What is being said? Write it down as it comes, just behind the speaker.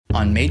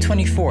On May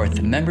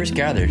 24th, members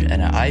gathered at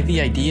an Ivy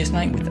Ideas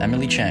Night with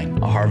Emily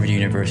Chang, a Harvard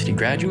University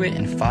graduate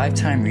and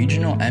 5-time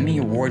regional Emmy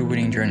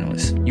award-winning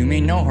journalist. You may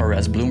know her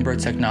as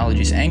Bloomberg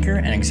Technology's anchor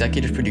and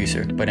executive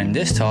producer, but in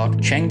this talk,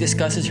 Chang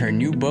discusses her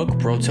new book,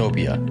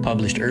 Brotopia,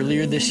 published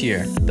earlier this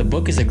year. The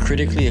book is a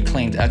critically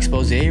acclaimed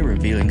exposé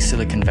revealing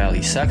Silicon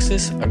Valley's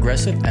sexist,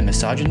 aggressive, and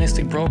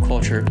misogynistic bro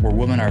culture where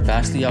women are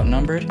vastly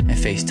outnumbered and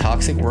face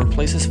toxic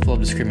workplaces full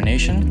of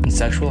discrimination and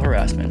sexual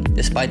harassment.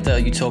 Despite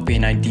the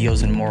utopian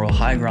ideals and moral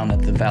high ground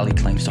that the Valley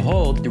claims to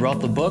hold, throughout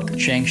the book,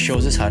 Chang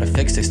shows us how to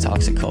fix this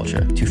toxic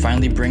culture to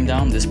finally bring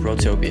down this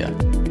brotopia.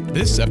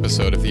 This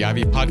episode of the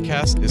Ivy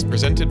Podcast is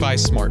presented by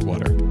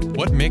smartwater.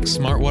 What makes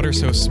smartwater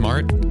so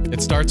smart?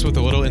 It starts with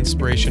a little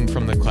inspiration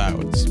from the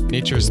clouds,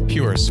 nature's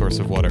purest source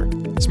of water.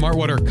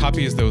 Smartwater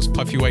copies those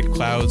puffy white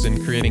clouds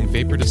in creating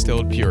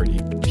vapor-distilled purity,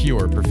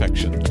 pure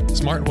perfection.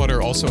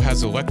 Smartwater also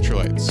has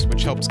electrolytes,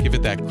 which helps give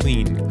it that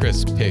clean,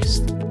 crisp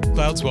taste.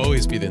 Clouds will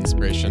always be the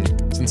inspiration,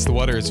 since the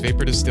water is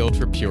vapor-distilled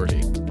for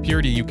purity.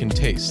 Purity you can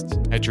taste,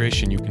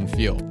 hydration you can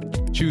feel.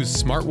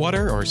 Choose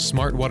Smartwater or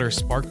Smartwater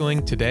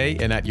Sparkling today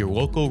and at your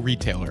local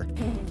retailer.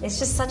 It's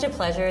just such a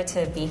pleasure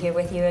to be here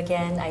with you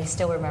again. I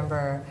still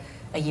remember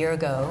a year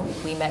ago,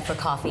 we met for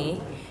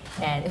coffee,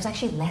 and it was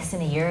actually less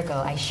than a year ago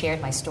I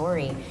shared my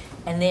story.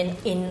 And then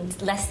in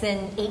less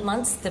than 8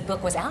 months, the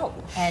book was out.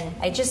 And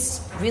I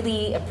just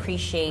really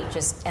appreciate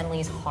just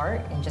Emily's heart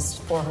and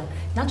just for her,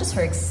 not just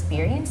her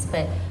experience,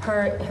 but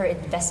her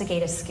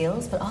investigative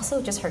skills, but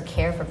also just her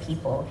care for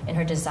people and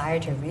her desire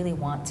to really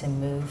want to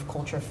move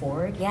culture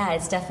forward. Yeah,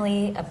 it's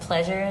definitely a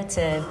pleasure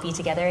to be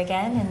together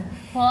again.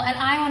 And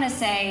I want to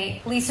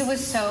say, Lisa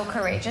was so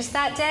courageous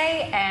that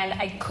day, and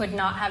I could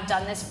not have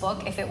done this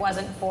book if it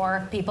wasn't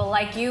for people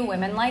like you,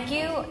 women like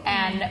you,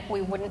 and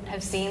we wouldn't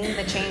have seen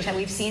the change that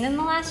we've seen in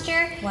the last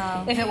year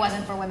if it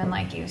wasn't for women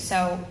like you.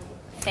 So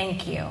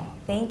thank you.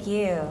 Thank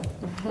you.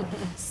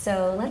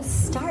 So let's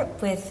start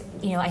with,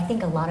 I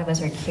think a lot of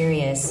us are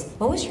curious.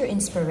 What was your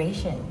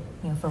inspiration,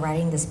 for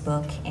writing this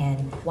book,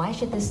 and why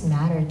should this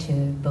matter to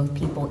both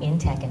people in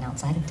tech and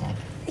outside of tech?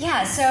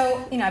 Yeah,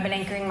 so, I've been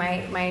anchoring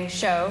my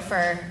show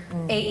for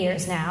 8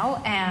 years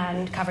now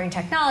and covering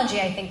technology.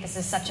 I think this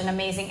is such an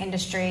amazing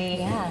industry.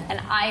 Yeah,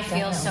 and I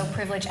feel definitely. so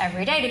privileged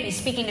every day to be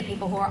speaking to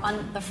people who are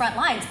on the front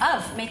lines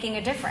of making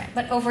a difference.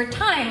 But over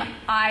time,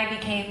 I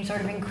became sort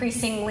of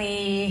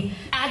increasingly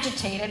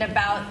agitated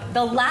about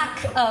the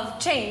lack of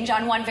change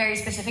on one very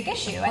specific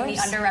issue and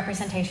the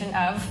underrepresentation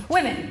of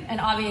women. And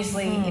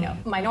obviously,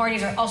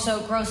 minorities are also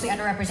grossly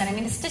underrepresented. I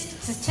mean, the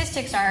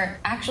statistics are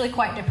actually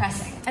quite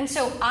depressing. And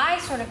so I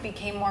sort of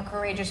became more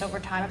courageous over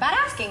time about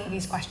asking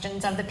these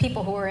questions of the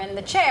people who are in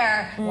the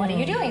chair. What are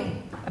you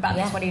doing about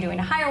this? What are you doing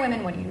to hire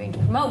women? What are you doing to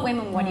promote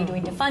women? What are you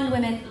doing to fund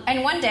women?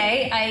 And one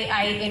day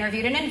I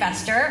interviewed an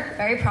investor,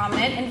 very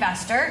prominent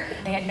investor.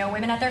 They had no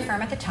women at their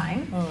firm at the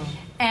time.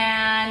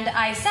 And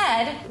I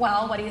said,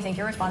 well, what do you think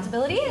your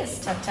responsibility is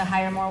to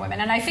hire more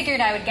women? And I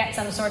figured I would get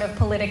some sort of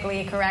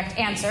politically correct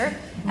answer,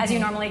 as you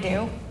normally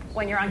do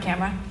when you're on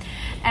camera.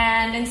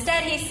 And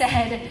instead he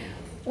said,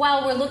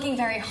 well, we're looking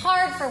very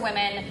hard for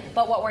women,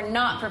 but what we're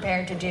not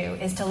prepared to do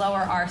is to lower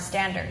our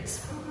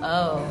standards.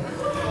 Oh,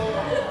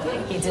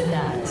 he did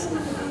not.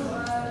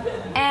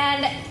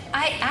 And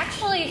I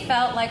actually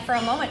felt like for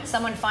a moment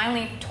someone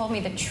finally told me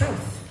the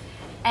truth.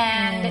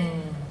 And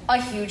a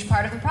huge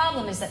part of the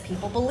problem is that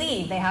people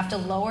believe they have to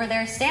lower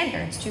their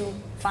standards to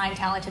find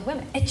talented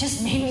women. It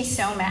just made me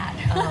so mad.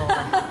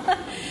 Oh.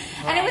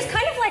 And it was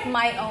kind of like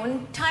my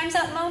own Time's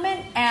Up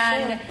moment.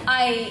 And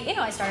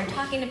I started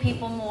talking to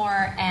people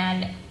more,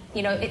 and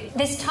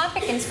this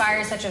topic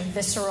inspires such a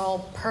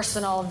visceral,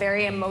 personal,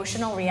 very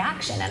emotional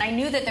reaction. And I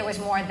knew that there was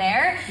more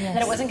there,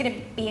 that it wasn't going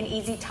to be an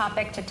easy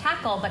topic to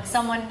tackle, but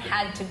someone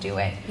had to do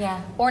it.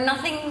 Yeah. Or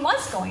nothing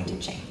was going to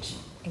change.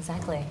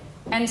 Exactly.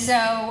 And so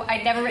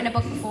I'd never written a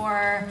book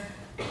before.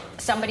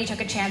 Somebody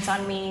took a chance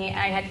on me.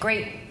 I had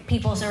great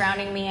people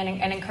surrounding me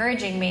and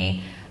encouraging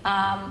me.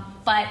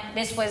 But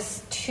this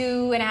was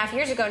 2.5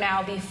 years ago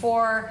now,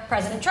 before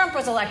President Trump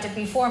was elected,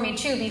 before Me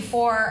Too,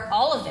 before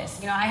all of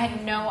this. I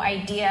had no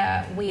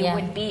idea we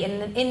would be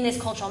in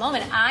this cultural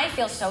moment. I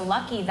feel so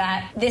lucky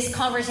that this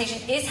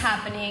conversation is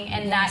happening,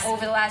 and that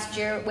over the last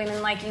year,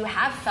 women like you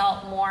have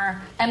felt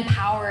more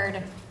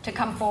empowered to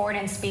come forward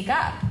and speak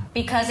up.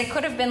 Because it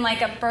could have been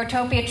like a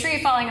Brotopia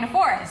tree falling in a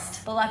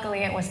forest, but luckily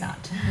it was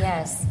not.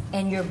 Yes,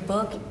 and your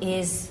book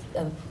is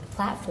a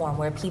platform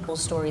where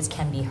people's stories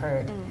can be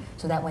heard,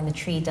 so that when the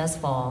tree does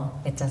fall,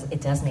 it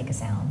does make a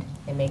sound.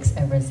 It makes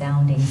a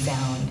resounding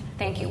sound.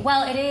 Thank you.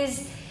 Well, it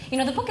is.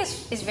 The book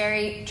is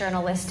very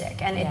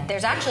journalistic, and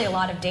there's actually a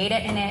lot of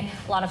data in it,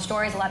 a lot of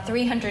stories,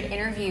 300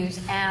 interviews,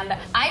 and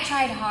I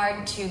tried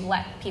hard to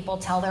let people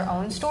tell their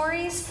own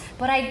stories,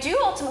 but I do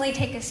ultimately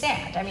take a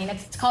stand. I mean,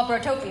 it's called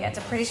Brotopia. It's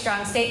a pretty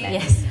strong statement.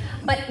 Yes.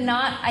 But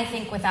not, I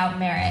think, without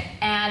merit.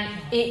 And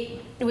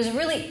it was a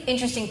really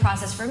interesting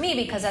process for me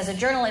because as a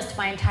journalist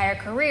my entire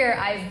career,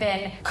 I've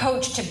been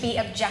coached to be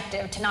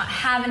objective, to not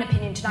have an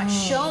opinion, to not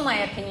show my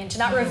opinion, to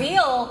not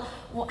reveal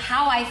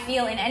how I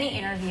feel in any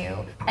interview.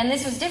 And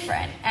this was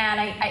different. And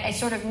I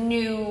sort of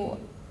knew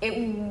it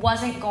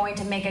wasn't going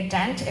to make a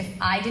dent if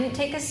I didn't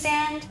take a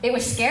stand. It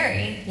was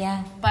scary.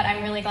 Yeah. But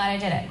I'm really glad I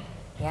did it.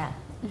 Yeah.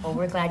 Well,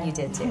 we're glad you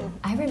did too.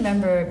 I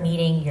remember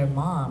meeting your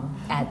mom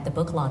at the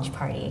book launch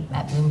party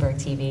at Bloomberg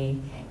TV,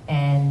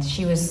 and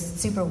she was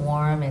super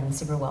warm and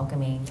super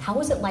welcoming. How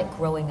was it like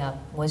growing up?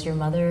 Was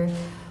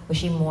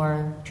she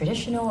more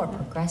traditional or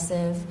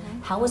progressive?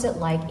 How was it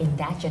like in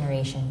that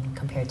generation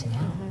compared to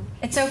now?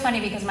 It's so funny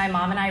because my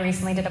mom and I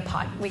recently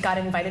we got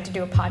invited to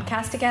do a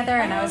podcast together,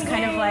 and I was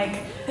kind of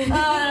like, and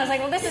I was like,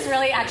 well, this is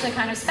really actually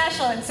kind of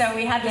special. And so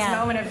we had this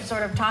moment of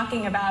sort of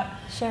talking about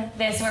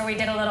this, where we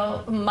did a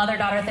little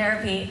mother-daughter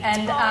therapy.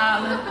 And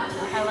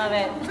I love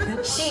it.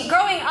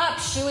 Growing up,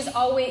 she was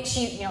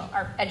always,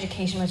 our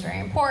education was very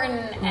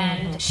important,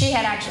 and she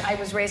had I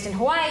was raised in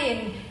Hawaii,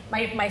 and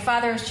my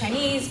father is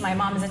Chinese, my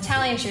mom is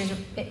Italian, she was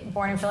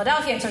born in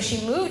Philadelphia, and so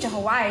she moved to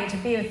Hawaii to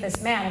be with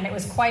this man, and it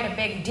was quite a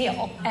big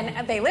deal.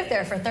 And they lived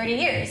there for 30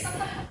 years.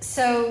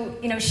 So,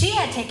 she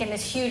had taken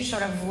this huge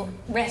sort of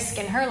risk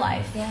in her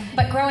life. Yeah.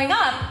 But growing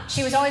up,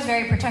 she was always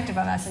very protective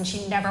of us, and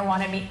she never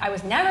wanted me. I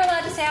was never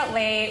allowed to stay out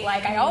late.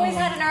 Like, I always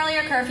had an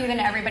earlier curfew than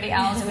everybody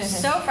else. It was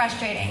so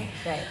frustrating.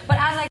 Right. But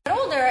as I got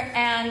older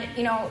and,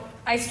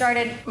 I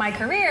started my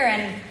career,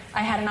 and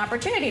I had an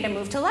opportunity to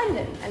move to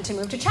London and to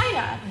move to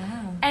China. Wow.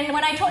 And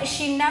when I told her,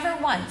 she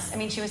never once,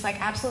 she was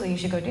like, absolutely, you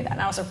should go do that.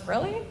 And I was like,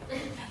 really?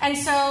 And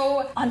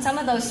so on some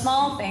of those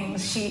small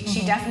things, she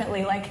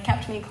definitely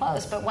kept me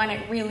close. But when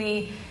it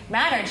really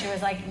mattered, she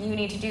was like, you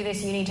need to do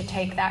this, you need to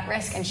take that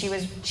risk. And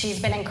she's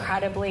been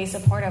incredibly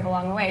supportive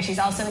along the way. She's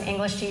also an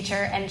English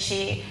teacher, and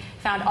she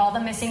found all the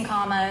missing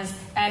commas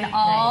and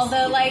all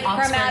the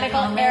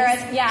grammatical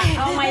errors. Yeah.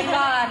 Oh my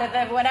God.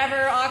 The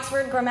whatever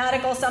Oxford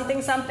grammatical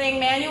something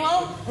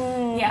manual.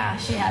 Yeah,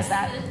 she has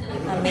that.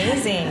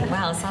 Amazing.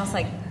 Wow. It sounds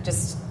like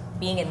just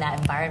being in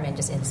that environment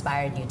just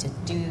inspired you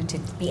to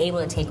be able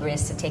to take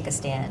risks, to take a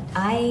stand.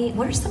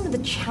 What are some of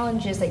the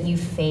challenges that you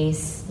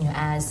face,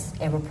 as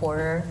a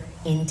reporter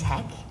in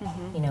tech?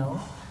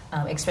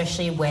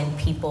 Especially when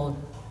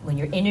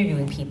you're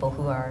interviewing people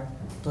who are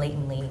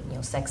blatantly,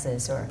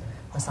 sexist or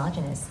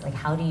misogynist.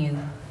 How do you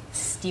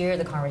steer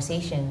the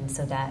conversation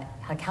so that,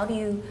 how do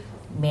you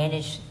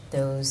manage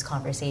those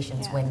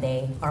conversations when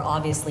they are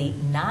obviously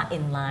not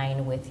in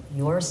line with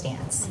your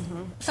stance?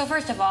 So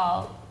first of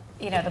all,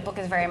 the book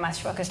is very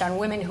much focused on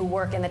women who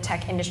work in the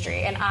tech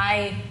industry, and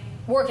I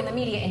work in the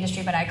media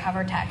industry, but I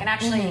cover tech. And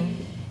actually,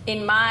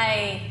 in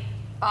my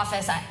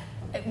office,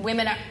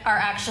 women are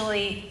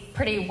actually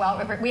pretty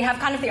well. We have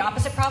kind of the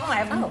opposite problem. I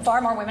have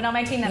far more women on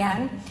my team than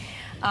men.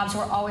 So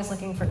we're always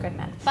looking for good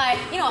men. But,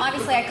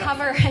 obviously I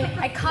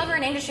cover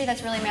an industry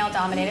that's really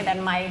male-dominated,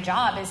 and my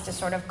job is to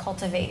sort of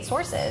cultivate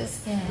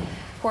sources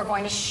who are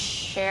going to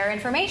share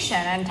information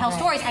and tell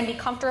stories and be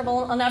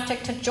comfortable enough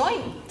to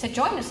join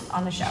us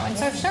on the show. And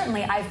so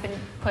certainly I've been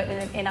put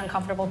in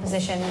uncomfortable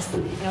positions.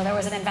 There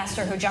was an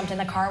investor who jumped in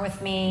the car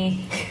with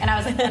me, and I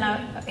was like,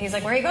 he's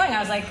like, where are you going? I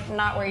was like,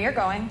 not where you're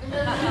going.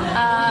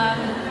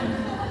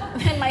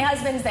 And my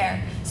husband's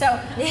there. So,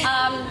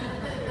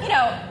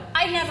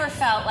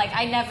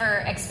 I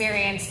never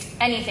experienced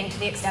anything to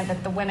the extent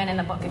that the women in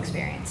the book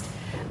experienced.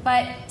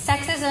 But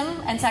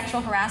sexism and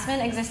sexual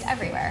harassment exist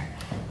everywhere.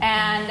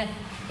 And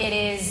it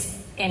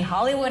is in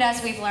Hollywood,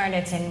 as we've learned,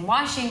 it's in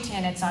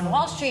Washington, it's on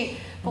Wall Street.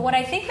 But what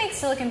I think makes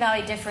Silicon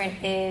Valley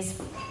different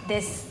is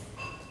this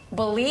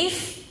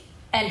belief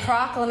and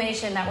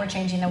proclamation that we're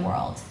changing the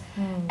world.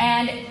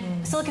 And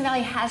Silicon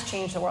Valley has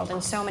changed the world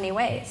in so many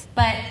ways.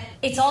 But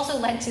it's also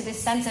led to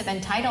this sense of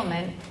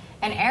entitlement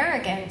and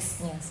arrogance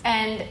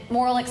and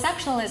moral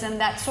exceptionalism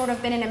that's sort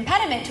of been an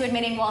impediment to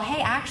admitting, well, hey,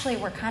 actually,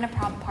 we're kind of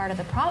part of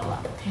the problem.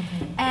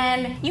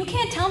 And you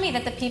can't tell me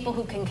that the people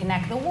who can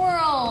connect the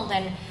world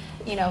and,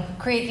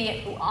 create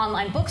the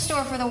online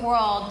bookstore for the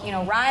world,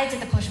 rides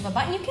at the push of a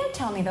button, you can't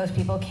tell me those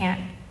people can't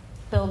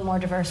build more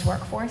diverse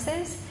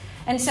workforces.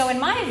 And so in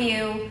my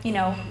view,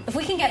 if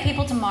we can get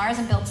people to Mars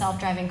and build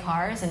self-driving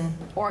cars and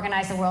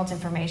organize the world's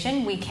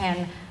information, we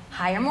can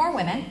hire more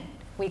women,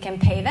 we can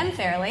pay them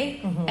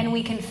fairly, and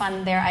we can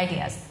fund their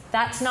ideas.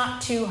 That's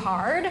not too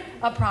hard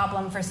a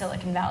problem for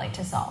Silicon Valley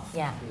to solve.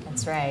 Yeah,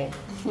 that's right.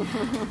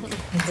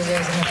 It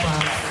deserves an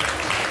applause.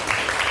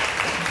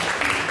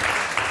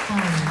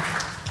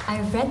 I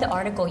read the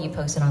article you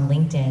posted on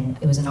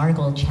LinkedIn. It was an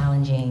article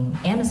challenging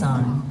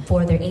Amazon.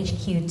 For their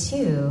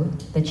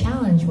HQ2, the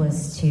challenge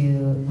was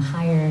to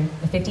hire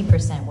a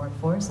 50%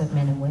 workforce of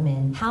men and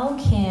women. How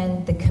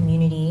can the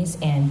communities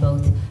and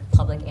both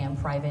public and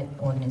private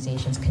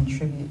organizations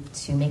contribute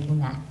to making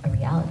that a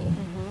reality?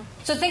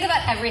 So think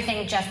about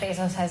everything Jeff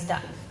Bezos has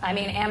done.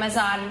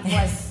 Amazon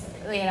was...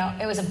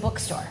 it was a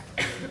bookstore.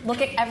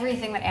 Look at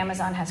everything that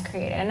Amazon has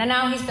created. And then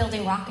now he's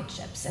building rocket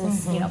ships and,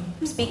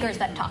 speakers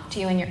that talk to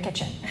you in your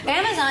kitchen.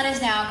 Amazon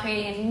is now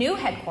creating a new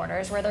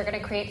headquarters where they're going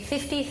to create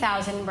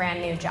 50,000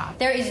 brand new jobs.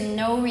 There is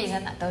no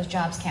reason that those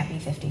jobs can't be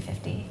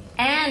 50-50.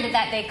 And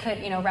that they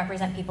could,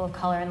 represent people of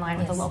color in line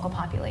with the local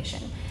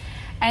population.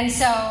 And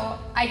so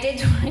I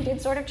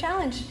did sort of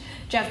challenge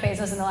Jeff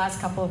Bezos in the last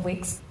couple of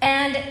weeks.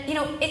 And,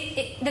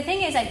 the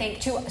thing is, I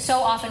think, so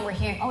often we're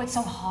hearing, it's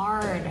so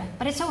hard.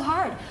 But it's so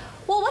hard.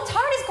 Well, what's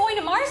hard is going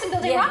to Mars and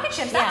building rocket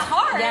ships. That's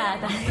hard.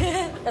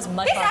 Yeah, that's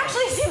much This harder.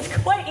 actually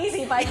seems quite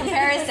easy by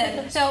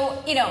comparison.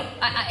 So,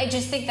 I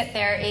just think that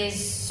there is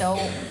so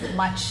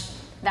much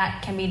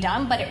that can be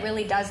done, but it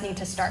really does need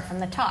to start from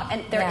the top.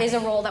 And there is a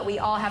role that we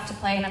all have to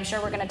play, and I'm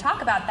sure we're going to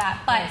talk about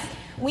that. But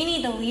we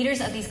need the leaders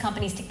of these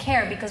companies to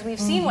care, because we've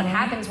seen what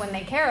happens when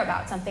they care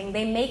about something.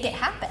 They make it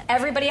happen.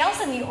 Everybody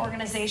else in the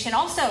organization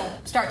also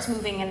starts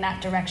moving in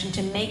that direction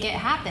to make it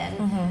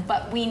happen.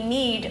 But we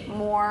need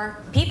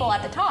more people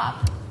at the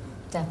top.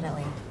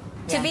 Definitely.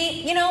 To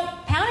be,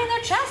 pounding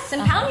their chests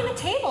and pounding the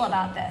table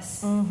about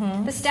this.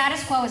 The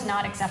status quo is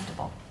not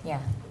acceptable. Yeah.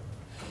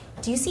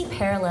 Do you see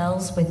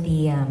parallels with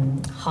the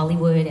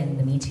Hollywood and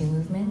the Me Too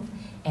movement?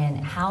 And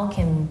how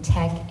can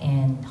tech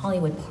and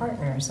Hollywood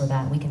partner so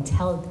that we can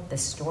tell the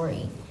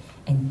story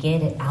and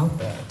get it out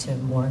there to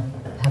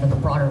have a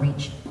broader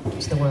reach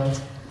to the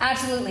world?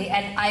 Absolutely.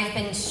 And I've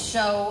been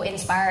so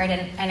inspired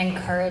and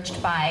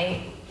encouraged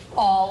by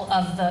all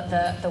of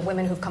the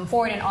women who've come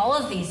forward in all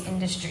of these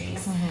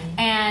industries.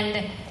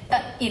 And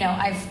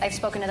I've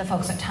spoken to the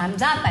folks at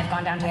Time's Up. I've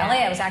gone down to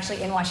LA. I was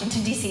actually in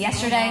Washington, D.C.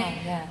 yesterday.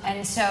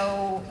 And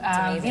so,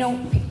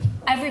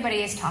 everybody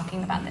is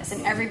talking about this,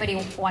 and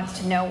everybody wants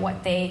to know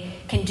what they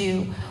can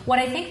do. What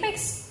I think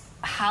makes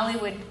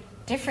Hollywood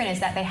different is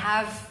that they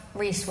have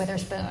Reese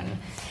Witherspoon,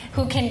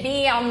 who can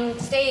be on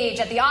stage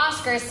at the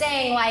Oscars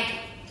saying,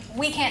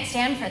 we can't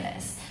stand for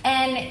this.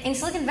 And in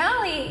Silicon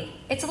Valley,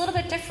 it's a little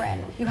bit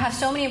different. You have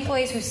so many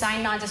employees who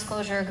sign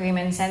non-disclosure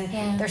agreements,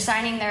 and they're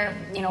signing their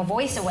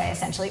voice away,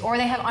 essentially. Or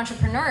they have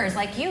entrepreneurs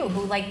like you,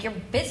 who your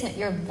business,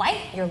 your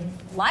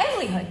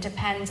livelihood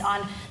depends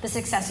on the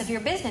success of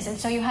your business, and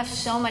so you have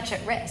so much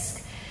at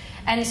risk.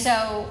 And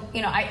so,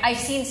 I've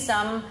seen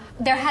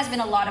there has been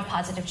a lot of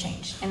positive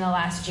change in the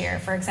last year.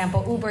 For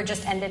example, Uber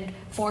just ended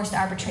forced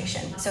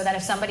arbitration, so that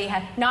if somebody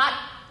had not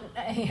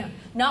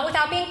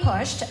without being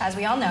pushed, as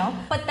we all know,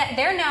 but that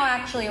they're now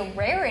actually a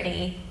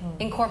rarity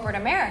in corporate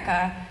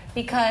America,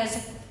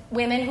 because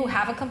women who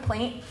have a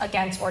complaint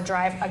against a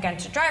driver,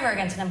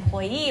 against an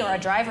employee, or a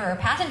driver or a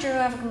passenger who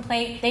have a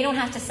complaint, they don't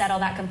have to settle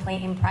that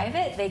complaint in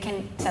private. They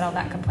can settle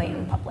that complaint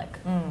in public.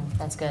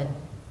 That's good.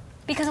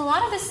 Because a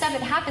lot of this stuff,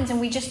 it happens and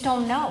we just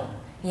don't know.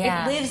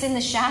 Yeah. It lives in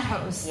the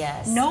shadows.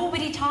 Yes.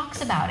 Nobody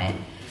talks about it.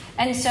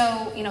 And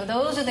so,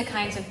 those are the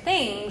kinds of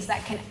things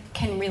that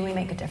can really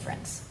make a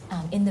difference.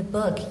 In the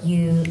book,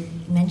 you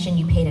mentioned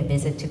you paid a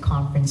visit to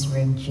Conference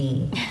Room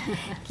G.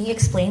 Can you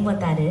explain what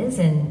that is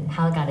and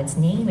how it got its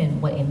name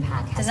and what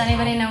impact has Does it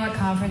anybody had? know what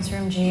Conference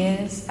Room G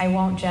is? I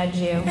won't judge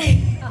you.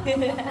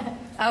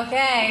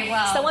 Okay,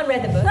 well. Someone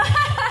read the book.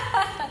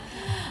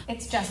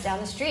 It's just down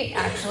the street,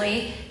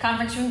 actually.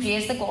 Conference Room G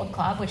is the Gold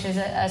Club, which is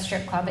a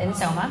strip club in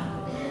Soma.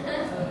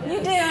 You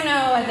do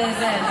know what this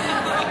is.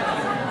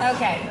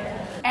 Okay.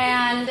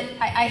 And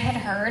I had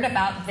heard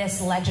about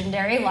this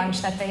legendary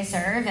lunch that they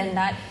serve, and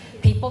that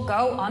people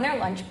go on their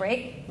lunch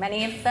break,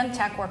 many of them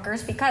tech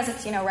workers, because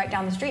it's, right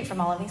down the street from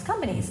all of these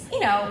companies.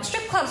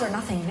 Strip clubs are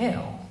nothing new,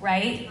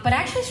 right? But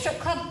actually strip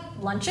club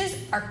lunches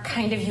are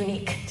kind of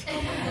unique.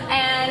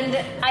 And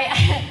I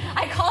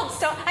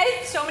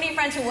have so many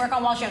friends who work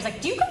on Wall Street. I was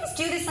like, do you guys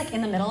do this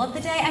in the middle of the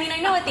day?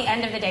 I know at the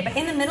end of the day, but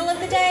in the middle of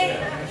the day?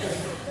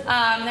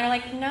 They're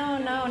like, no,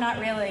 not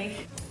really.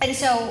 And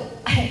so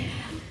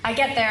I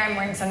get there, I'm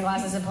wearing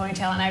sunglasses and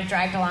ponytail, and I've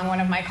dragged along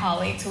one of my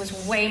colleagues who was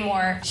way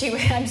more,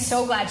 I'm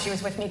so glad she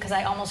was with me because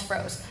I almost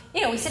froze.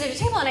 We sit at a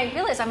table and I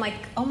realized, I'm like,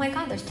 oh my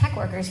God, there's tech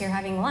workers here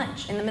having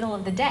lunch in the middle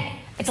of the day.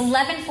 It's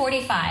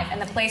 11:45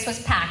 and the place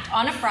was packed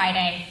on a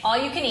Friday, all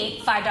you can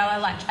eat, $5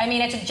 lunch.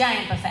 It's a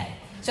giant buffet.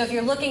 So if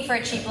you're looking for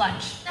a cheap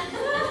lunch.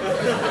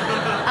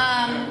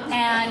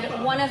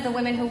 And one of the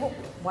women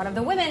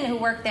who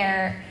worked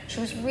there, she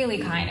was really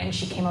kind, and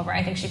she came over.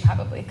 I think she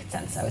probably could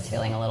sense I was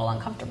feeling a little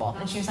uncomfortable.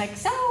 And she was like,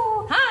 so,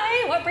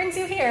 hi, what brings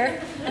you here?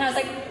 And I was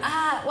like,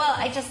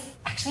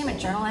 I'm a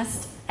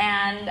journalist,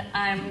 and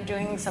I'm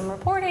doing some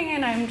reporting,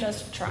 and I'm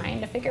just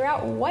trying to figure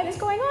out what is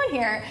going on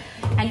here.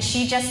 And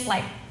she just,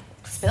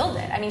 spilled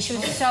it. She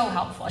was so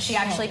helpful. She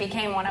actually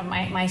became one of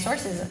my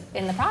sources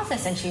in the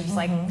process, and she was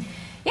like,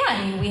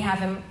 yeah, we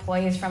have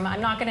employees from, I'm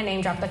not going to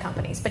name drop the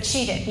companies, but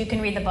she did. You can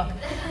read the book.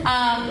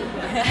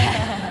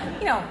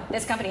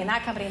 This company and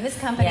that company and this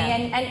company. Yeah.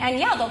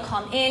 And they'll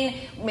come in.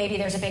 Maybe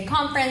there's a big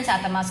conference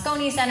at the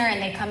Moscone Center,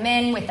 and they come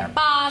in with their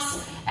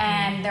boss.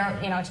 And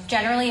they're,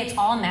 generally it's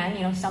all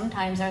men.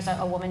 Sometimes there's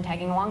a woman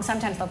tagging along.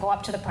 Sometimes they'll go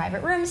up to the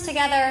private rooms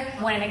together.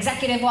 When an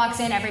executive walks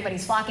in,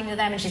 everybody's flocking to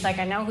them. And she's like,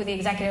 I know who the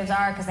executives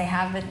are because they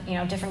have the,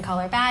 different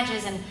color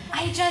badges. And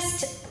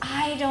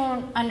I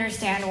don't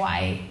understand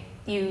why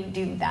you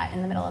do that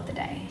in the middle of the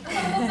day.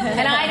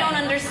 And I don't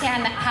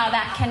understand how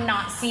that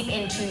cannot seep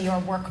into your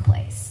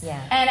workplace.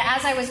 Yeah. And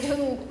as I was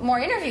doing more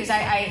interviews,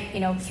 I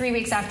 3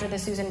 weeks after the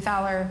Susan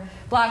Fowler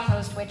blog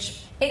post,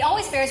 which it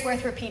always bears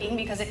worth repeating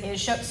because it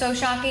is so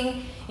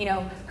shocking.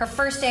 Her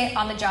first day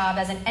on the job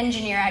as an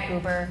engineer at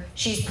Uber,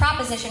 she's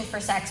propositioned for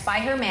sex by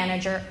her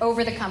manager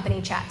over the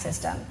company chat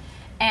system.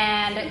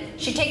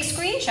 And she takes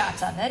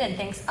screenshots of it and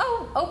thinks,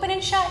 oh, open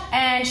and shut.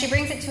 And she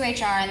brings it to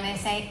HR and they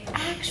say,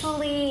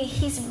 actually,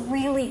 he's a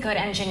really good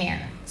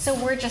engineer. So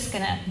we're just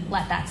going to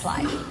let that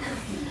slide.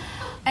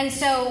 And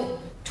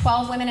so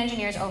 12 women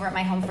engineers over at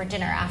my home for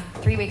dinner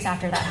 3 weeks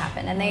after that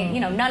happened. And they,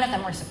 none of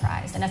them were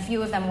surprised. And a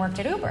few of them worked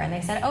at Uber. And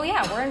they said, oh,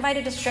 yeah, we're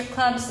invited to strip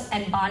clubs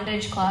and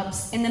bondage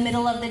clubs in the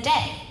middle of the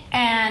day.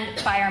 And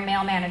by our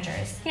male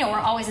managers. We're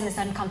always in this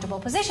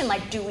uncomfortable position.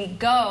 Like, do we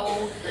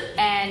go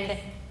and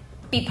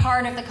be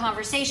part of the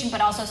conversation,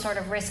 but also sort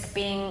of risk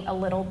being a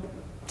little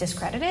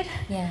discredited?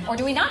 Yeah. Or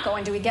do we not go,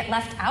 and do we get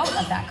left out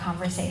of that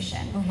conversation?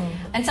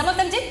 And some of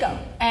them did go.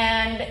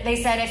 And they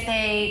said if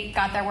they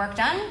got their work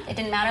done, it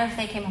didn't matter if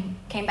they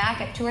came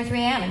back at 2 or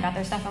 3 a.m. and got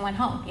their stuff and went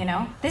home,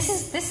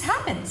 This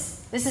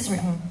happens. This is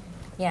real.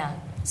 Yeah.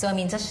 So,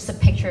 that's just a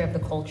picture of the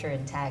culture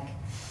in tech.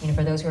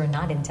 For those who are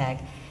not in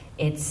tech,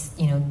 it's,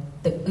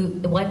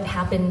 what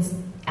happens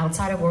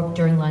outside of work,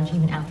 during lunch,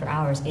 even after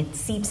hours, it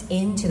seeps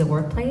into the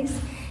workplace.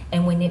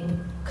 And when it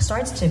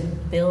starts to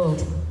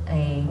build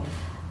a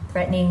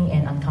threatening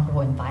and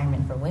uncomfortable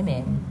environment for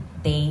women,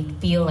 they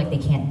feel like they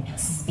can't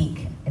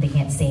speak and they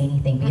can't say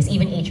anything because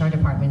even HR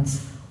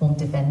departments won't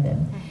defend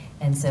them.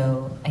 And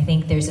so I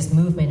think there's this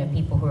movement of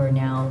people who are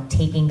now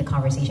taking the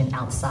conversation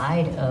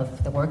outside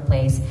of the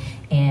workplace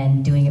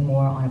and doing it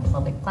more on a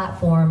public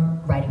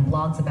platform, writing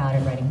blogs about it,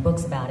 writing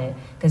books about it,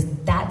 because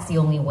that's the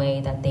only way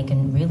that they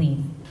can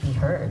really be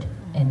heard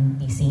and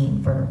be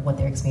seen for what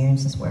their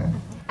experiences were.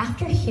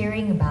 After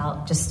hearing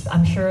about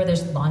I'm sure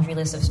there's a laundry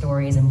list of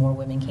stories and more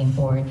women came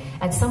forward.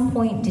 At some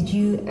point, did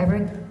you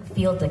ever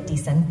feel like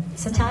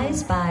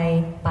desensitized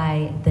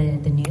by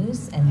the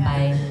news and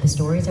by the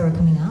stories that were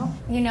coming out?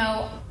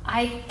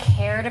 I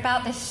cared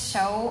about this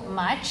so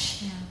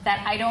much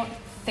that I don't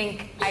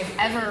think I've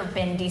ever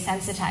been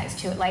desensitized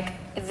to it. Like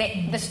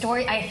the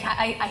story,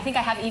 I think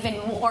I have even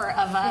more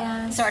of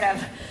a sort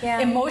of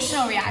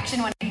emotional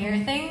reaction when I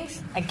hear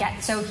things. I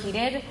get so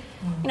heated.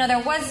 There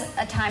was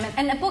a time,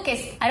 and the book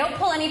is, I don't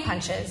pull any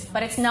punches,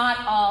 but it's not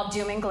all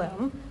doom and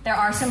gloom. There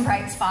are some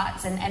bright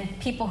spots and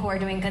people who are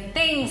doing good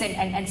things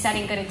and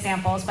setting good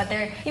examples, but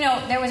there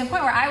was a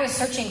point where I was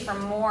searching for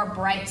more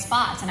bright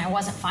spots and I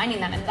wasn't finding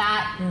them, and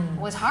that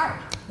was hard.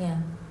 Yeah.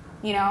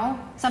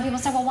 Some people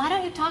say, well, why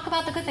don't you talk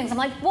about the good things? I'm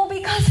like, well,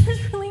 because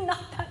there's really not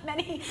that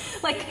many.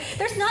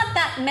 There's not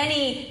that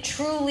many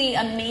truly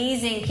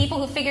amazing people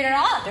who figured it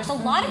all out. There's a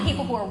lot of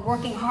people who are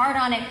working hard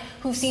on it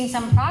who've seen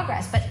some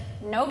progress, but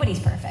nobody's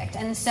perfect.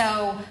 And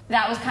so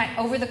that was kind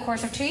of over the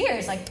course of 2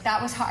 years,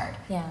 that was hard.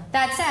 Yeah.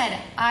 That said,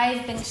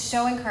 I've been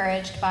so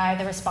encouraged by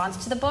the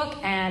response to the book,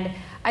 and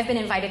I've been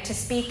invited to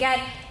speak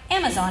at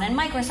Amazon and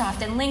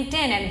Microsoft and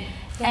LinkedIn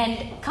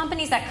and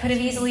companies that could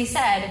have easily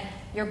said,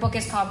 your book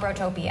is called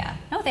Brotopia.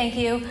 No, thank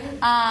you.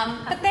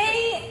 But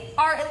they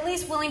are at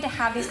least willing to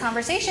have these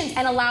conversations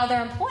and allow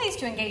their employees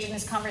to engage in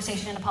this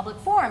conversation in a public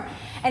forum.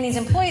 And these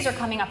employees are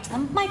coming up to the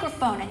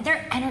microphone and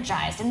they're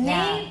energized and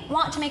they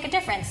want to make a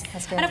difference.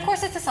 That's good. And of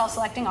course, it's a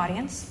self-selecting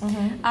audience.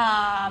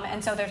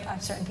 And so there's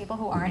certain people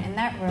who aren't in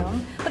that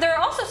room. But there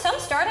are also some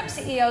startup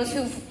CEOs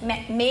who've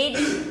made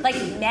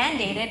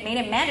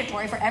it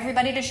mandatory for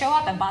everybody to show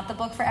up and bought the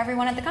book for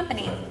everyone at the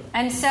company.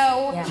 And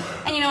so,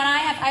 and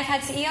I've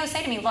had CEOs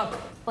say to me, look,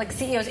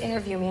 CEOs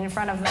interview me in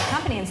front of the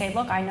company and say,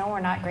 look, I know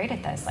we're not great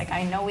at this.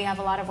 I know we have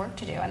a lot of work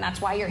to do, and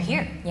that's why you're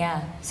here.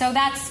 Yeah. So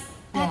that's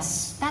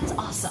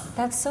awesome.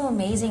 That's so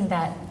amazing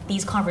that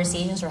these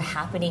conversations are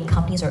happening.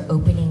 Companies are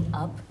opening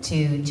up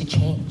to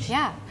change.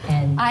 Yeah.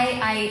 And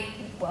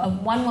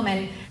one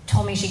woman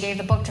told me she gave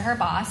the book to her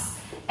boss,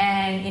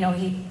 and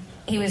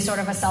he was sort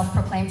of a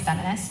self-proclaimed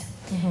feminist.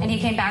 And he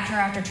came back to her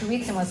after 2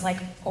 weeks and was like,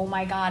 oh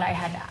my God,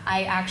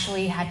 I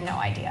actually had no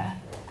idea.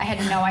 I had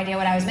no idea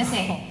what I was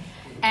missing.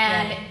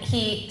 And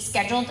he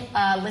scheduled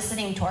a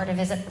listening tour to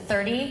visit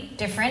 30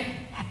 different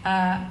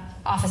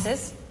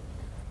offices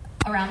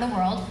around the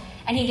world.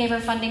 And he gave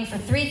her funding for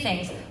 3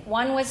 things.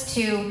 One was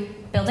to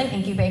build an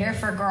incubator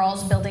for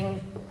girls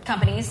building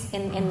companies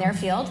in their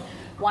field.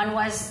 One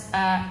was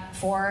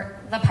for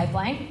the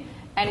pipeline.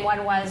 And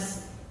one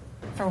was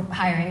for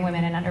hiring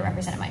women and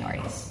underrepresented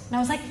minorities. And I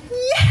was like,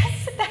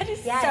 yes, that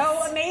is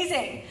so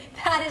amazing.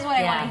 That is what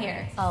I want to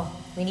hear. Oh,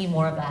 we need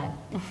more of that.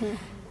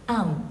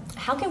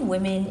 How can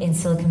women in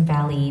Silicon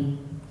Valley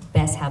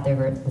best have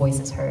their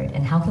voices heard?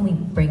 And how can we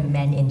bring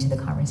men into the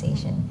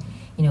conversation?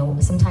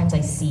 Sometimes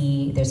I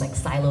see there's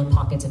siloed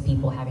pockets of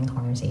people having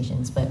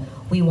conversations, but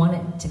we want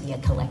it to be a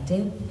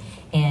collective.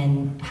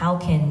 And how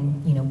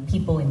can,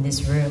 people in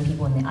this room,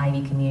 people in the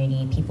Ivy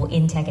community, people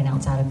in tech and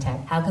outside of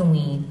tech, how can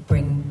we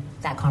bring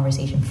that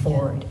conversation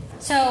forward?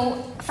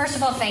 So, first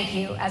of all, thank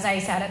you. As I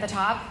said at the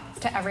top,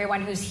 to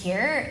everyone who's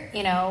here,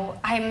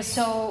 I'm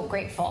so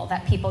grateful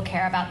that people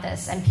care about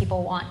this and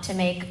people want to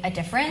make a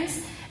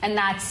difference, and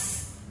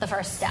that's the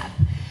first step.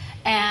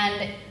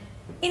 And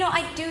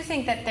I do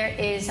think that there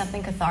is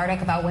something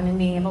cathartic about women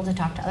being able to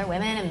talk to other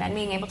women and men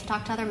being able to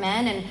talk to other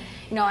men. And,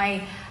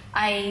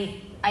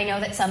 I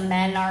know that some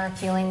men are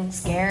feeling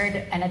scared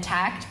and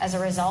attacked as a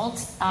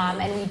result.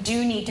 And we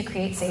do need to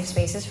create safe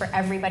spaces for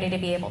everybody to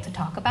be able to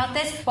talk about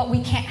this. But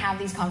we can't have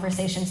these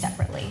conversations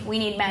separately. We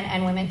need men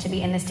and women to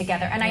be in this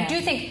together. And I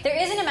do think there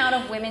is an amount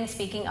of women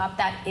speaking up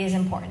that is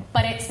important.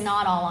 But it's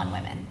not all on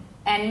women.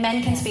 And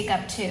men can speak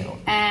up too.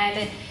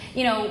 And,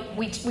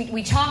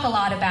 we talk a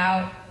lot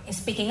about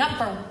speaking up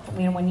for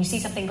when you see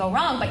something go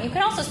wrong, but you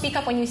can also speak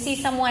up when you see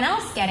someone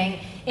else getting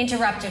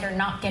interrupted or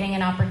not getting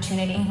an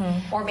opportunity,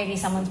 or maybe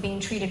someone's being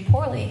treated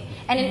poorly.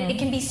 And it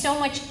can be so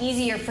much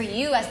easier for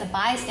you as the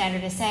bystander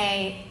to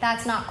say,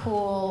 that's not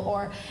cool,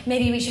 or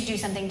maybe we should do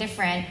something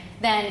different,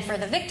 than for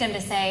the victim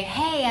to say,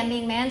 hey, I'm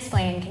being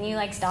mansplained, can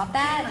you stop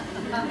that?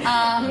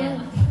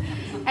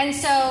 And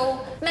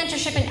so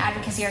mentorship and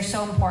advocacy are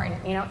so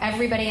important.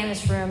 Everybody in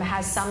this room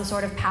has some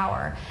sort of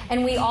power,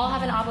 and we all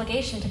have an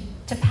obligation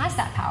to pass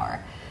that power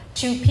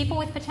to people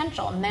with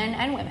potential, men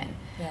and women.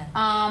 Yeah.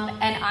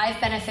 And I've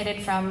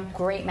benefited from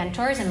great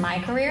mentors in my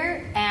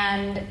career,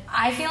 and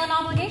I feel an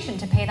obligation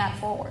to pay that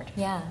forward.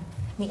 Yeah.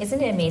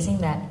 Isn't it amazing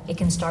that it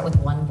can start with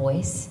one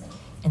voice,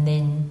 and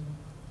then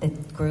the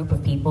group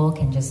of people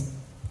can just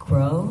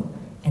grow?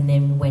 And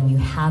then when you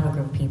have a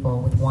group of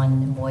people with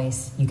one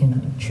voice, you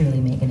can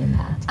truly make an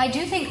impact. I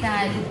do think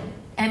that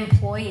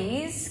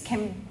employees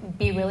can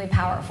be really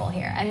powerful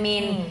here.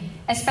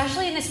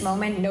 Especially in this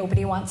moment,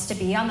 nobody wants to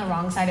be on the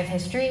wrong side of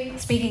history.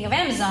 Speaking of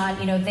Amazon,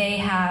 they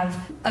have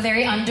a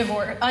very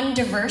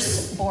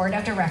undiverse board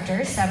of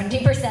directors,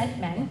 70%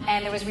 men.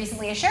 And there was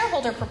recently a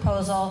shareholder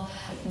proposal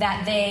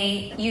that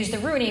they use the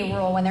Rooney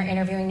Rule when they're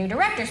interviewing new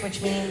directors, which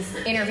means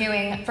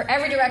interviewing for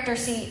every director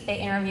seat, they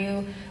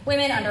interview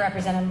women,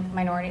 underrepresented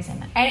minorities, and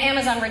men. And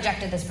Amazon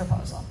rejected this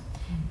proposal.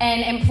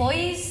 And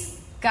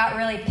employees got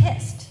really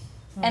pissed.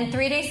 And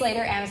 3 days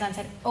later, Amazon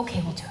said, okay,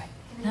 we'll do it.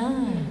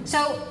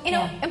 So,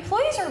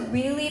 employees are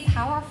really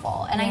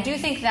powerful. And I do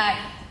think that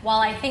while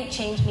I think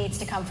change needs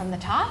to come from the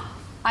top,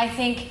 I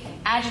think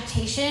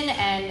agitation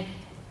and,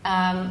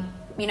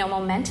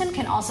 momentum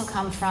can also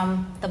come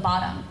from the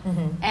bottom.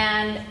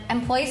 And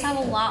employees have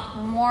a lot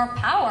more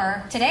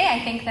power today, I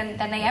think, than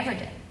they ever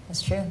did.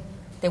 That's true.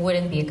 There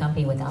wouldn't be a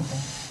company without them.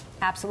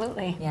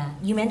 Absolutely. Yeah.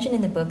 You mentioned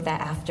in the book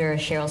that after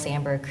Sheryl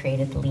Sandberg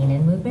created the Lean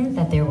In movement,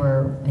 that there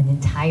were an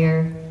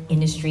entire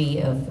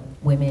industry of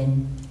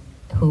women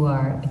who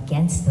are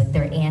against,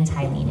 they're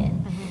anti-Lean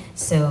In.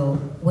 So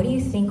why do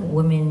you think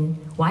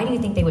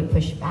they would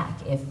push back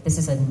if this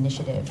is an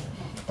initiative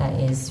that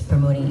is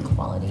promoting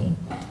equality?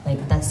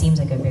 That seems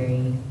like a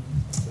very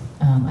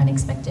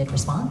unexpected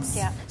response.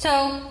 Yeah.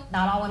 So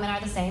not all women are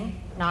the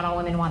same. Not all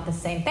women want the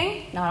same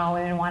thing. Not all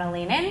women want to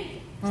lean in.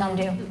 Some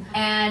do.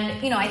 And,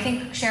 I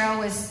think Sheryl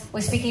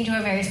was speaking to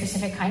a very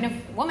specific kind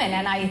of woman,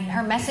 and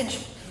her message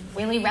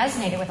really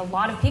resonated with a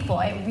lot of people.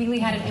 It really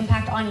had an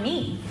impact on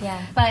me.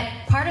 Yeah. But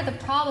part of the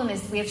problem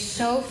is we have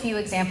so few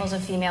examples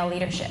of female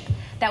leadership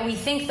that we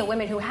think the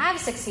women who have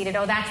succeeded,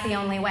 that's the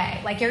only way.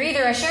 You're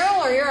either a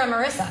Sheryl or you're a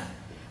Marissa.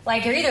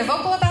 You're either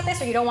vocal about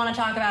this or you don't want to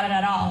talk about it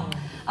at all.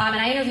 And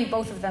I interviewed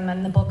both of them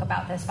in the book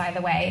about this, by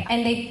the way.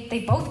 And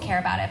they both care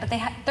about it, but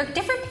they're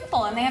different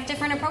people and they have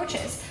different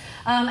approaches.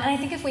 And I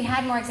think if we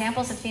had more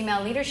examples of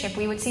female leadership,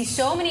 we would see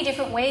so many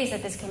different ways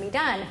that this can be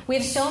done. We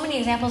have so many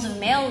examples of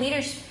male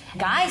leaders,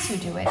 guys who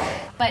do it.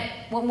 But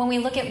when we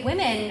look at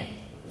women,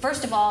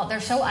 first of all, they're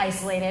so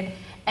isolated.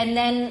 And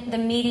then the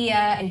media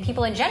and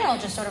people in general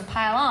just sort of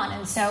pile on.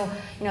 And so,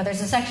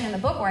 there's a section in the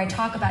book where I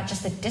talk about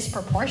just the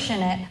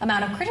disproportionate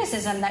amount of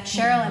criticism that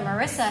Sheryl and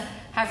Marissa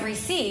have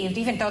received,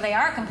 even though they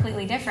are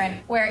completely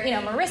different. Where,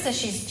 Marissa,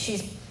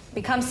 she's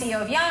become CEO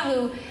of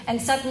Yahoo,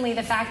 and suddenly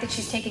the fact that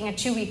she's taking a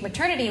 2-week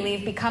maternity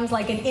leave becomes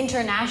like an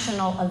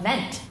international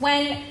event.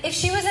 When if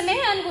she was a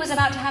man who was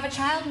about to have a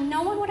child,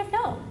 no one would have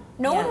known.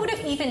 No one would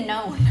have even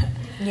known.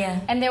 Yeah.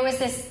 And there was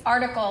this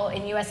article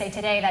in USA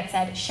Today that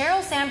said,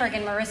 Sheryl Sandberg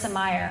and Marissa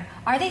Mayer,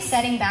 are they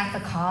setting back the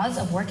cause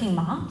of working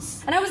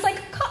moms? And I was like,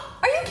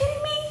 are you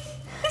kidding me?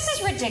 This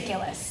is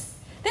ridiculous.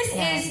 This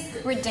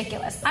is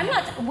ridiculous.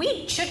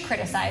 We should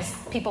criticize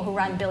people who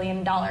run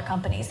billion-dollar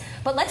companies,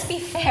 but let's be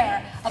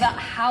fair about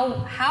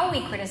how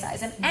we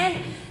criticize them.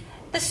 And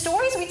the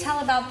stories we tell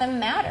about them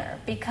matter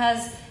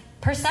because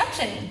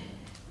perception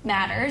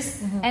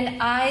matters.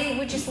 And I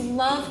would just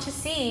love to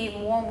see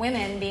more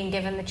women being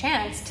given the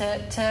chance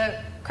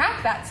to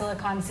crack that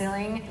silicon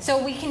ceiling so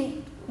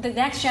the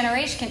next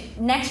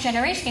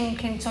generation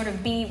can sort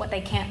of be what they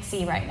can't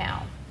see right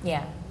now.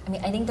 Yeah.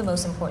 I think the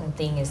most important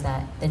thing is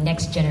that the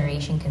next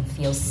generation can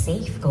feel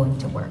safe going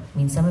to work.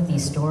 Some of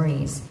these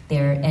stories,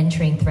 they're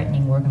entering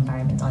threatening work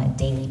environments on a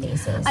daily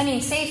basis.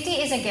 Safety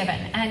is a given.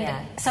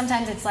 And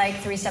sometimes it's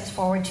 3 steps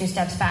forward, 2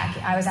 steps back.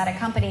 I was at a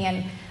company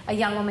and a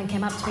young woman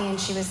came up to me and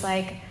she was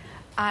like,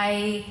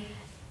 I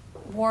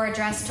wore a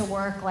dress to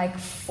work like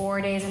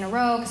 4 days in a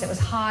row because it was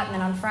hot, and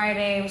then on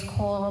Friday it was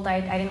cold.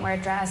 I didn't wear a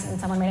dress, and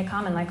someone made a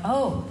comment like,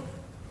 "Oh,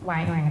 why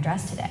aren't you wearing a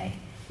dress today?"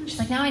 She's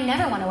like, "Now I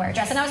never want to wear a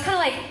dress." And I was kind of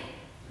like,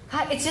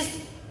 God,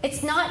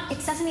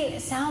 it doesn't even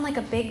sound like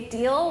a big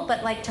deal,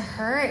 but like to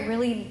her, it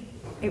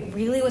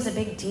really was a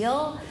big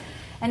deal.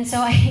 And so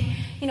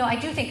I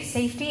do think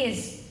safety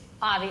is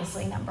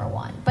obviously number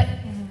one, but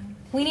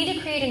we need to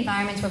create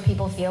environments where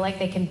people feel like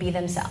they can be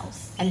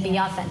themselves and be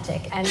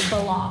authentic and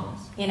belong,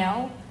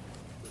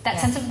 That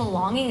sense of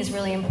belonging is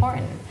really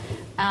important.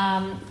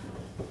 And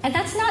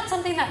that's not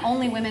something that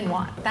only women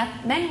want.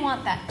 That men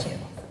want that too.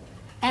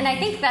 And I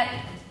think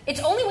that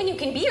it's only when you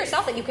can be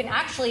yourself that you can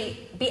actually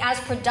be as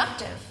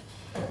productive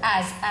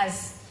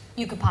as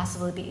you could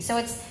possibly be.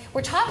 So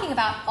we're talking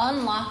about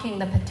unlocking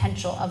the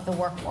potential of the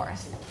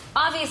workforce.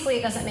 Obviously,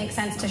 it doesn't make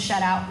sense to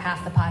shut out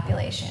half the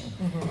population.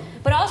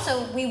 But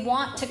also, we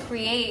want to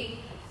create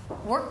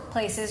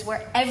workplaces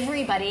where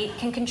everybody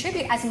can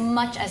contribute as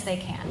much as they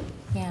can.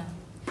 Yeah.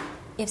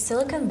 If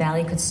Silicon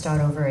Valley could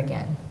start over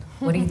again,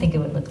 what do you think it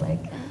would look like?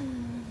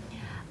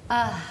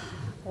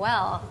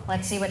 Well,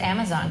 let's see what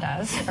Amazon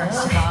does,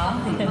 first of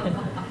all.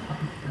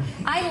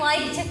 I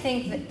like to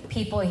think that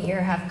people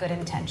here have good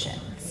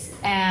intentions.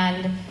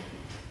 And,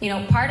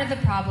 part of the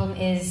problem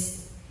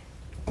is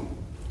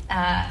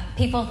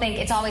people think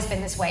it's always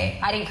been this way.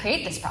 I didn't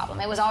create this problem.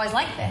 It was always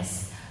like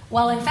this.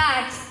 Well, in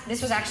fact,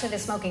 this was actually the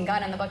smoking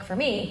gun in the book for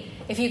me.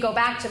 If you go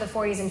back to the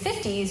 40s and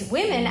 50s,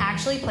 women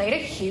actually played a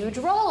huge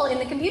role in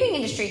the computing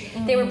industry.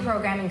 They were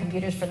programming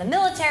computers for the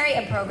military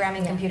and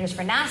programming computers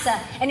for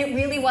NASA. And it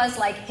really was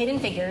like Hidden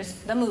Figures,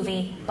 the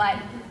movie, but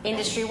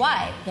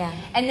industry-wide. Yeah.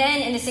 And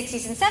then in the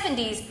 60s and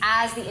 70s,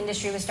 as the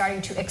industry was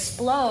starting to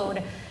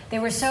explode, they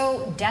were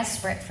so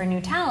desperate for new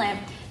talent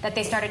that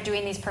they started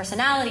doing these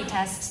personality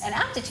tests and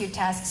aptitude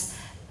tests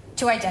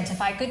to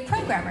identify good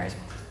programmers.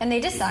 And they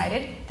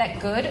decided that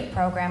good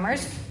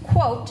programmers,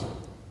 quote,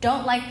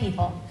 don't like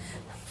people.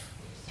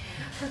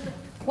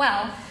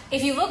 Well,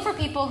 if you look for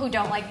people who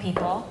don't like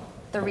people,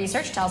 the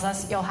research tells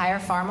us you'll hire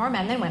far more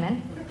men than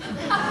women.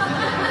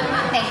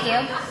 Thank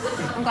you.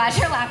 I'm glad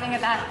you're laughing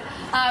at that.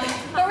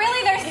 But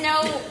really,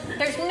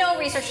 there's no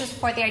research to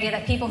support the idea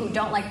that people who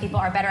don't like people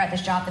are better at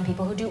this job than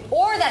people who do,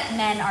 or that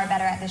men are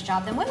better at this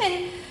job than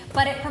women.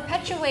 But it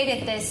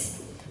perpetuated this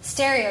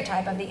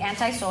stereotype of the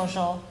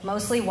antisocial,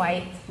 mostly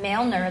white,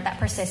 male nerd that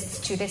persists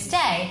to this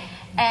day.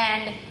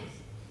 And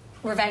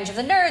Revenge of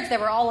the Nerds, there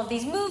were all of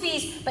these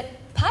movies, but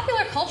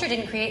popular culture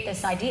didn't create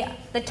this idea.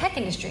 The tech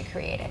industry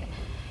created.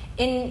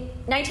 In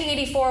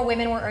 1984,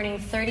 women were earning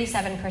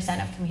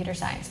 37% of computer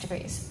science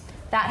degrees.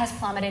 That has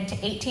plummeted to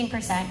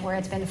 18%, where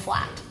it's been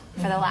flat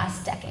for the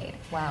last decade.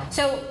 Wow.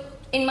 So,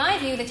 in my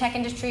view, the tech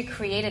industry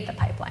created the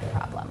pipeline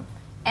problem.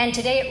 And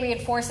today it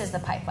reinforces the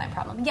pipeline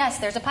problem. Yes,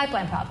 there's a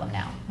pipeline problem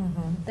now.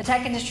 The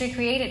tech industry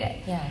created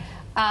it.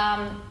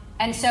 Yeah.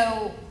 And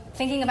so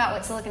thinking about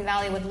what Silicon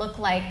Valley would look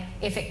like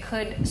if it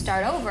could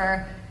start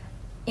over,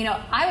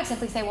 I would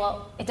simply say,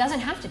 well, it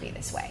doesn't have to be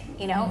this way.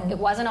 It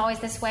wasn't always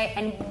this way.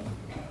 And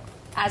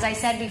as I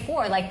said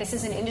before, this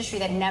is an industry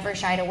that never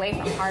shied away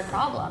from hard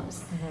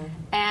problems.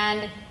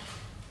 And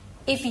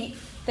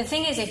the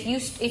thing is,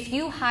 if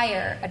you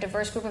hire a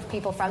diverse group of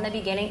people from the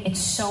beginning, it's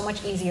so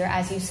much easier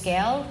as you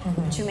scale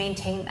to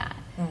maintain that.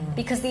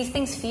 Because these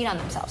things feed on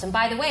themselves. And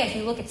by the way, if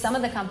you look at some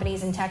of the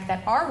companies in tech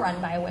that are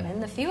run by women,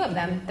 the few of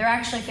them, they're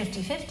actually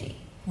 50-50.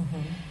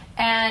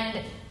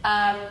 And,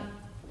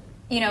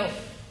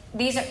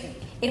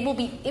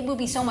 it will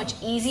be so much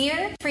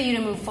easier for you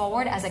to move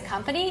forward as a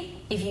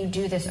company if you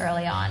do this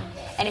early on.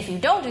 And if you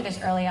don't do this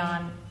early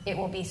on, it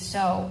will be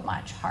so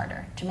much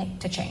harder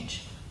to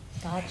change.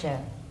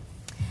 Gotcha.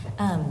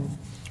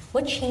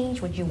 What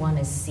change would you want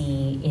to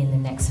see in the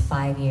next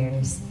 5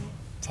 years,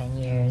 10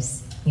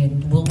 years?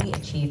 Will we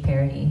achieve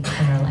parity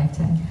in our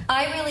lifetime?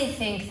 I really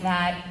think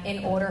that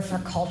in order for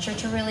culture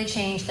to really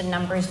change, the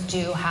numbers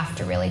do have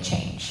to really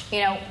change.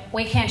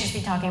 We can't just be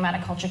talking about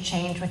a culture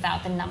change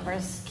without the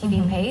numbers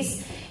keeping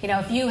pace.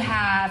 If you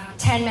have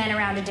 10 men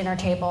around a dinner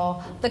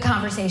table, the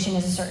conversation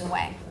is a certain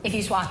way. If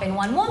you swap in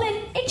one woman,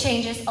 it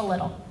changes a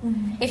little.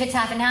 If it's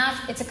half and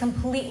half, it's a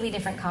completely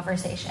different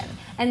conversation.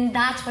 And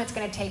that's what it's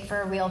going to take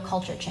for a real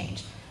culture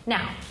change.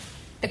 Now,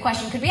 the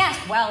question could be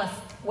asked, well, if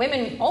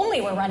women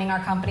only were running our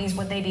companies,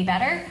 would they be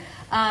better?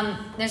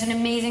 There's an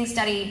amazing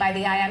study by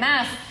the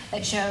IMF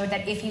that showed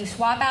that if you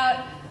swap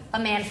out a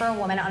man for a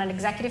woman on an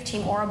executive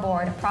team or a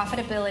board,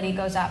 profitability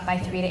goes up by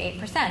 3 to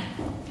 8%.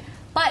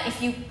 But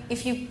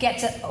if you get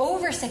to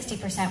over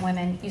 60%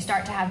 women, you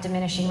start to have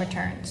diminishing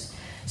returns.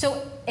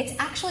 So it's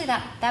actually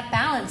that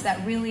balance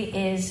that really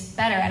is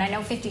better. And I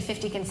know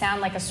 50-50 can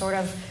sound like a sort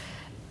of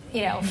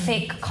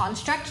fake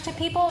construct to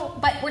people,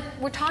 but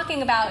we're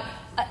talking about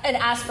an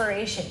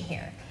aspiration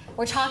here.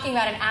 We're talking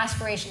about an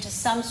aspiration to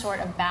some sort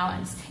of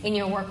balance in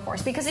your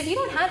workforce. Because if you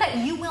don't have that,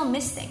 you will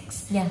miss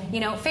things.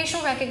 Yeah.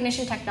 Facial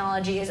recognition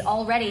technology is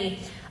already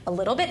a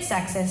little bit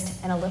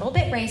sexist and a little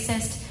bit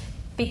racist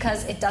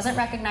because it doesn't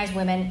recognize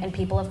women and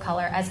people of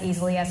color as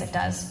easily as it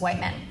does white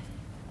men.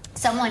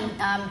 Someone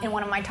in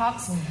one of my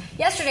talks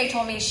yesterday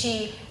told me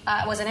she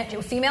was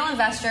a female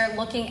investor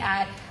looking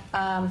at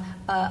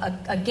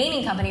a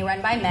gaming company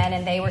run by men,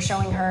 and they were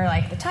showing her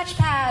like the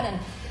touchpad,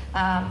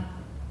 and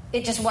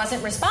it just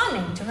wasn't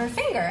responding to her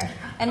finger.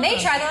 And they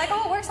tried, they're like,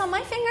 oh, it works on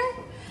my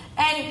finger.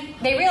 And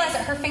they realized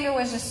that her finger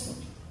was just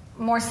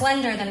more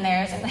slender than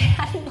theirs, and they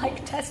hadn't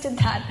like tested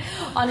that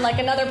on like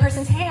another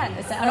person's hand,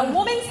 on a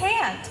woman's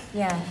hand.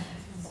 Yeah.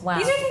 Wow.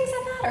 These are things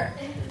that matter.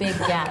 Big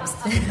gaps.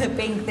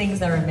 Big things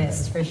that were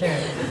missed, for sure.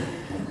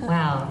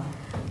 Wow.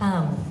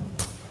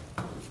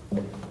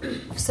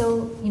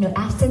 So,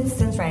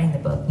 since writing the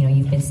book,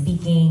 you've been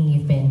speaking,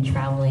 you've been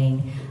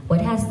traveling.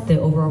 What has the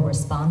overall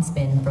response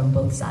been from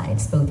both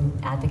sides, both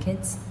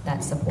advocates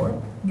that support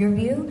your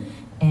view,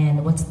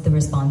 and what's the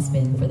response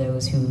been for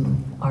those who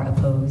are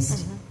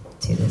opposed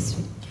to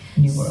this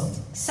new world?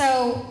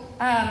 So,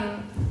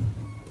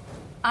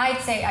 I'd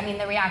say,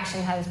 the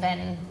reaction has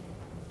been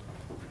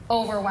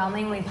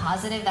overwhelmingly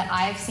positive that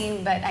I've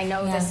seen, but I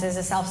know this is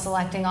a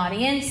self-selecting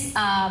audience.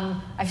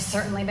 I've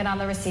certainly been on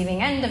the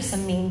receiving end of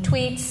some mean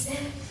tweets.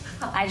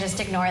 I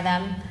just ignore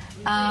them.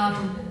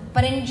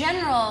 But in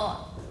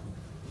general,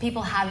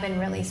 people have been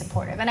really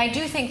supportive. And I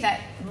do think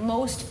that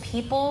most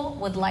people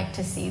would like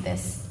to see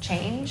this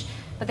change,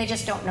 but they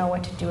just don't know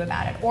what to do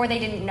about it, or they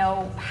didn't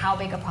know how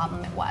big a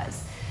problem it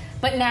was.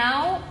 But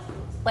now,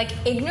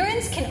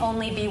 ignorance can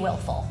only be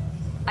willful.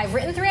 I've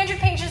written 300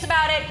 pages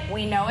about it.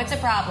 We know it's a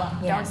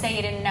problem. Yeah. Don't say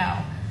you didn't know.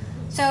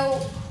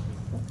 So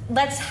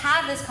let's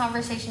have this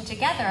conversation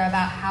together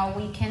about how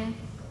we can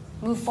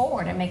move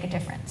forward and make a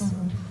difference.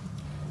 Mm-hmm.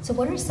 So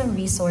what are some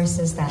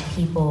resources that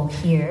people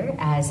here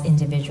as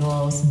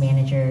individuals,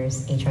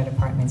 managers, HR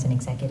departments, and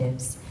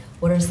executives,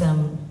 what are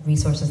some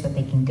resources that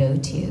they can go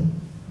to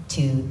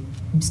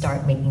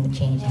start making the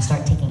change and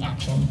start taking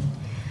action?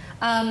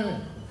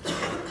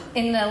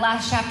 In the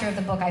last chapter of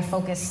the book, I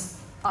focus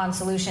on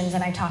solutions,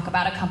 and I talk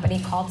about a company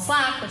called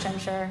Slack, which I'm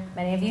sure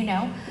many of you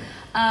know.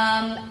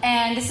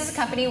 And this is a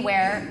company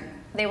where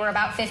they were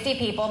about 50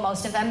 people,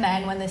 most of them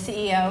men, when the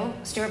CEO,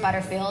 Stuart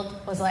Butterfield,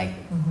 was like,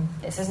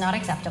 this is not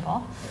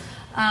acceptable.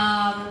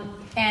 And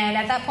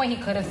at that point, he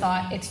could have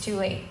thought, it's too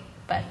late,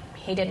 but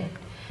he didn't.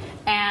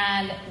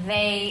 And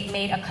they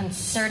made a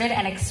concerted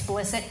and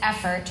explicit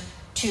effort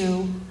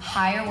to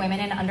hire women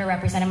and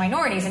underrepresented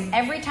minorities. And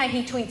every time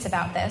he tweets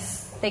about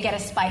this, they get a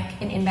spike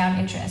in inbound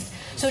interest.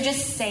 So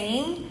just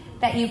saying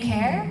that you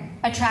care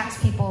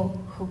attracts people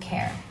who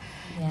care.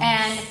 Yes.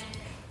 And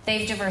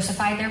they've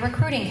diversified their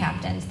recruiting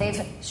captains.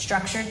 They've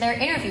structured their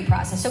interview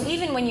process. So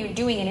even when you're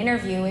doing an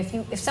interview,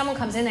 if someone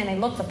comes in and they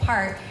look the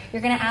part,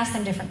 you're going to ask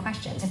them different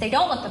questions. If they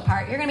don't look the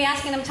part, you're going to be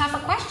asking them tougher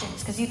questions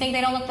because you think they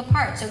don't look the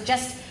part. So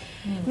just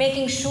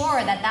making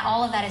sure that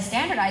all of that is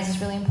standardized is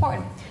really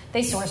important.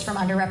 They source from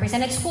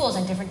underrepresented schools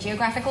in different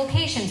geographic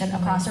locations and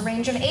across a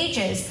range of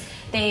ages.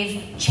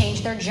 They've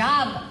changed their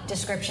job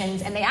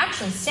descriptions, and they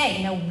actually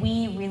say,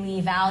 we really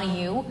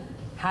value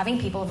having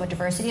people of a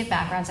diversity of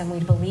backgrounds, and we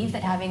believe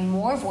that having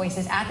more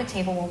voices at the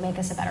table will make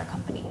us a better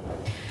company.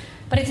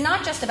 But it's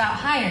not just about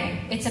hiring,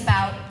 it's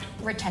about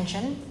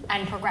retention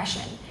and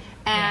progression.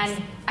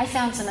 And I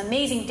found some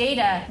amazing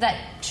data that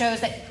shows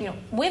that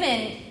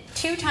women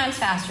 2 times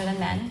faster than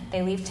men,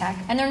 they leave tech,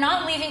 and they're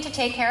not leaving to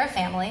take care of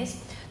families.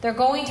 They're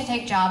going to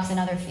take jobs in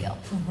other fields.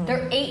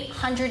 They're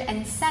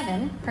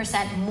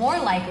 807% more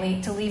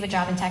likely to leave a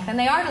job in tech than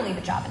they are to leave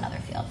a job in other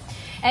fields.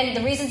 And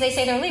the reasons they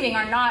say they're leaving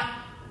are not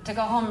to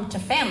go home to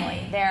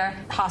family. They're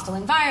hostile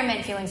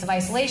environment, feelings of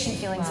isolation,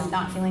 feelings of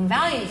not feeling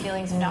valued,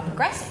 feelings of not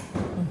progressing.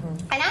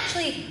 And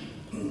actually,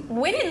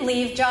 women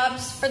leave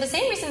jobs for the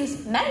same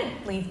reasons men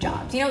leave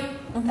jobs.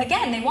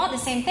 Again, they want the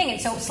same thing.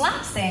 And so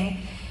Slack's thing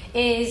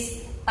is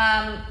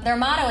their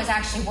motto is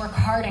actually work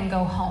hard and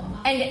go home.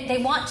 And they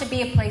want to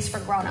be a place for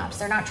grown-ups.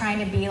 They're not trying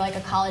to be like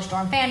a college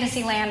dorm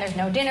fantasy land. There's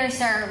no dinner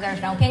served.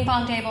 There's no ping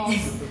pong tables.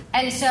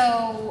 And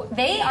so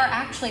they are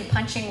actually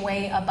punching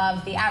way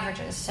above the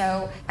averages.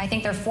 So I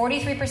think they're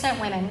 43%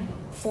 women,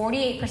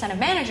 48% of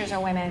managers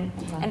are women,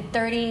 and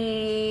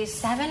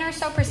 37 or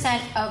so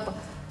percent of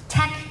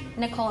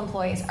technical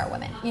employees are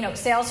women.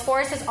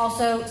 Salesforce has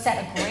also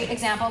set a great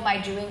example by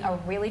doing a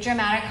really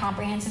dramatic,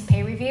 comprehensive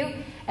pay review.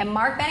 And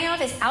Mark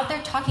Benioff is out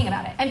there talking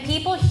about it. And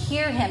people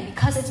hear him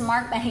because it's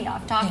Mark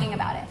Benioff talking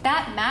about it.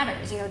 That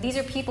matters. These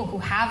are people who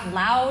have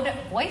loud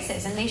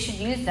voices, and they should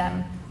use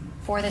them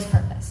for this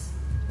purpose.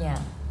 Yeah.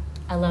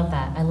 I love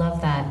that. I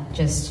love that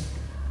just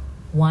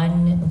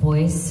one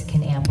voice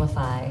can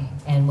amplify.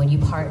 And when you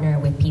partner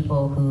with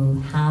people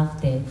who have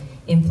the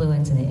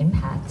influence and the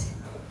impact,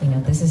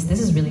 this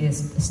is really the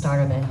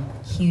start of a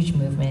huge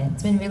movement.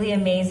 It's been really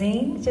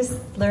amazing just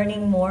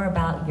learning more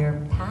about your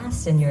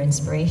past and your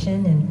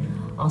inspiration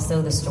and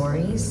also the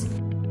stories.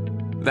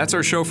 That's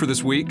our show for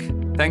this week.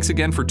 Thanks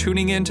again for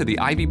tuning in to the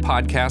Ivy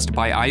Podcast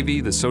by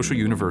Ivy, the Social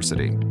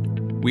University.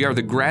 We are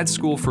the grad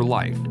school for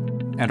life,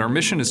 and our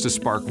mission is to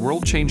spark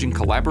world-changing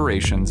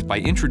collaborations by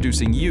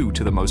introducing you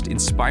to the most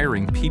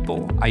inspiring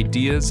people,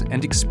 ideas,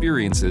 and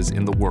experiences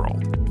in the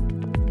world.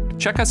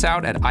 Check us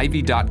out at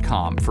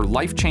ivy.com for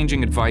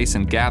life-changing advice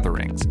and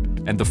gatherings,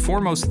 and the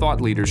foremost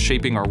thought leaders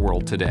shaping our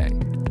world today.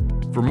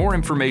 For more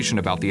information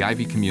about the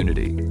Ivy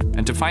community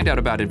and to find out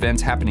about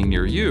events happening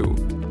near you,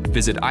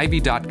 visit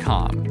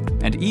ivy.com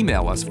and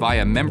email us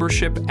via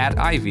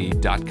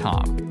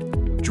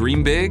membership@ivy.com.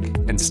 Dream big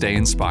and stay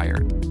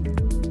inspired.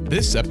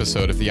 This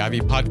episode of the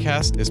Ivy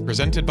Podcast is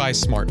presented by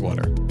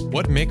smartwater.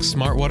 What makes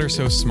smartwater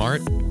so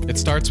smart? It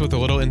starts with a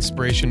little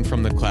inspiration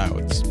from the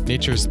clouds,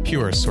 nature's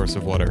purest source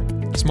of water.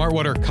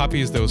 Smartwater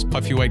copies those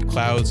puffy white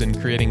clouds in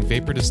creating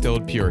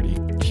vapor-distilled purity,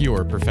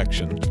 pure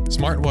perfection.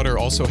 Smartwater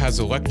also has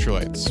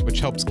electrolytes, which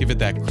helps give it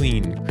that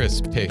clean,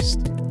 crisp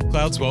taste.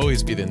 Clouds will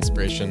always be the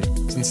inspiration,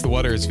 since the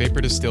water is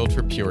vapor-distilled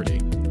for purity.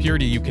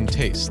 Purity you can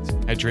taste,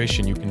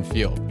 hydration you can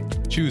feel.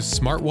 Choose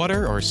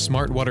Smartwater or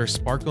Smartwater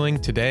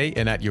Sparkling today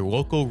and at your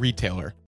local retailer.